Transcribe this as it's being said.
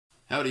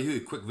Howdy ho,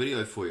 quick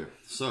video for you.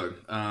 So,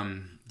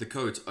 the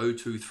code's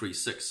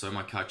 0236, so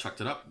my car chucked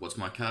it up. What's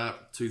my car?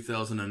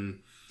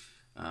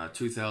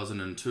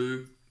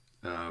 2002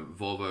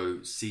 Volvo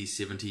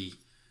C70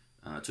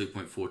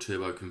 2.4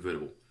 turbo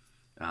convertible.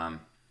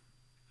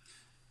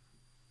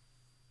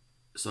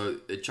 So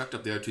it chucked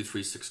up the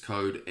 0236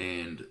 code,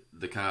 and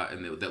the car,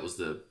 and that was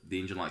the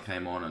engine light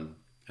came on,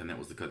 and that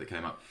was the code that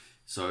came up.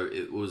 So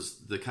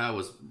the car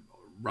was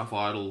rough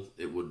idle.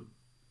 It would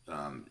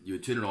you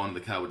would turn it on, the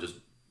car would just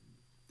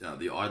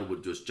the idle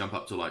would just jump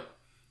up to like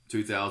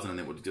 2000, and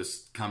it would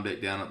just come back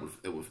down.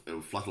 It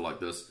would flutter like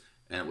this,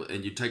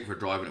 and you'd take it for a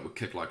drive, and it would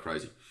kick like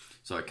crazy.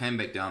 So I came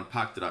back down,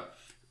 parked it up,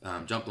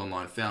 jumped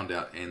online, found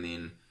out, and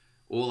then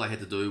all I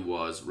had to do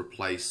was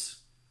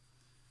replace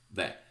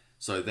that.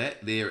 So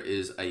that there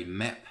is a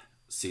map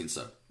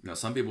sensor. Now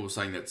some people were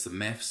saying that's the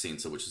MAF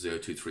sensor, which is the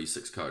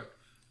 0236 code.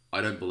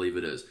 I don't believe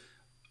it is.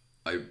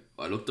 I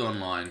looked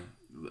online,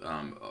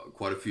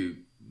 quite a few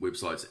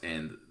websites,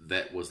 and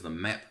that was the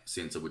MAP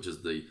sensor, which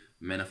is the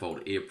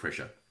manifold air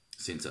pressure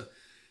sensor.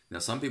 Now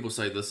some people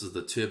say this is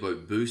the turbo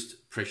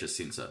boost pressure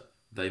sensor.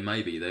 There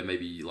may be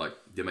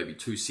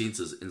two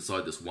sensors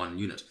inside this one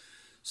unit.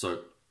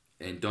 So,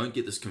 and don't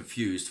get this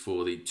confused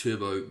for the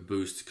turbo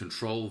boost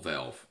control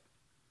valve.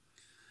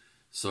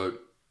 So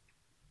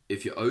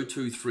if your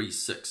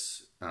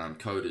 0236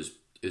 code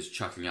is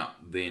chucking up,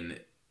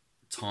 then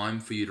time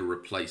for you to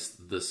replace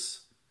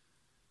this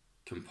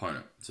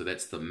component. So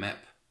that's the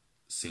MAP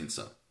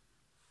sensor.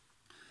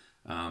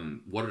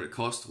 What did it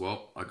cost?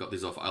 Well, I got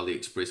these off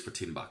AliExpress for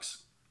 $10.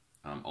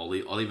 I'll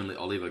leave a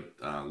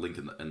link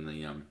in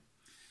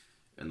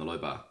the low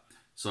bar.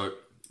 So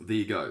there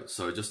you go.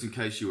 So just in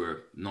case you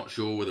were not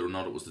sure whether or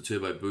not it was the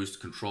turbo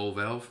boost control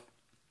valve,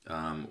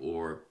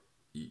 or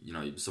you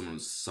know,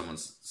 someone's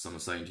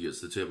saying to you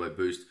it's the turbo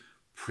boost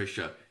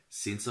pressure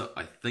sensor,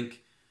 I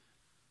think,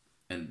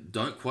 and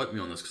don't quote me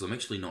on this because I'm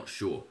actually not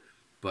sure,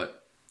 but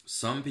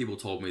some people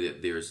told me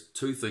that there's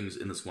two things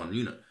in this one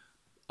unit.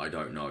 I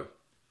don't know,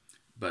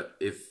 but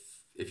if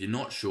you're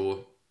not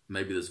sure,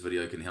 maybe this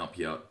video can help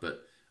you out.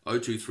 But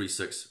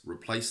 0236,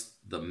 replace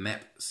the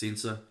MAP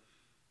sensor.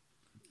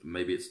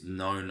 Maybe it's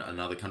known in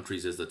other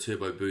countries as the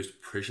turbo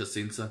boost pressure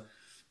sensor.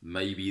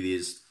 Maybe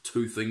there's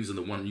two things in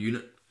the one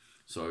unit.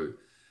 So,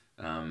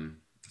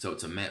 so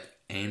it's a MAP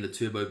and a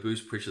turbo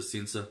boost pressure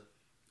sensor.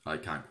 I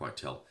can't quite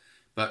tell,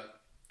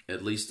 but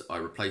at least I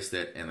replaced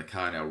that, and the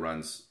car now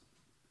runs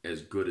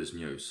as good as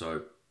new.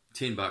 So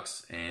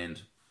 $10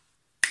 and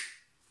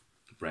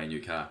brand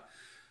new car.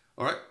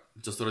 All right,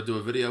 just thought I'd do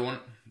a video on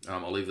it.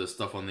 I'll leave the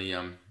stuff on the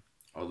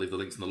I'll leave the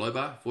links in the low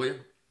bar for you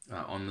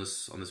on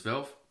this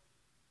valve.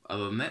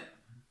 Other than that,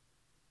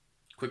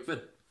 quick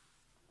vid.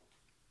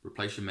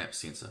 Replace your MAP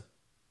sensor.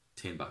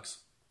 $10.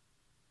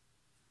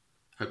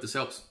 Hope this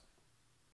helps.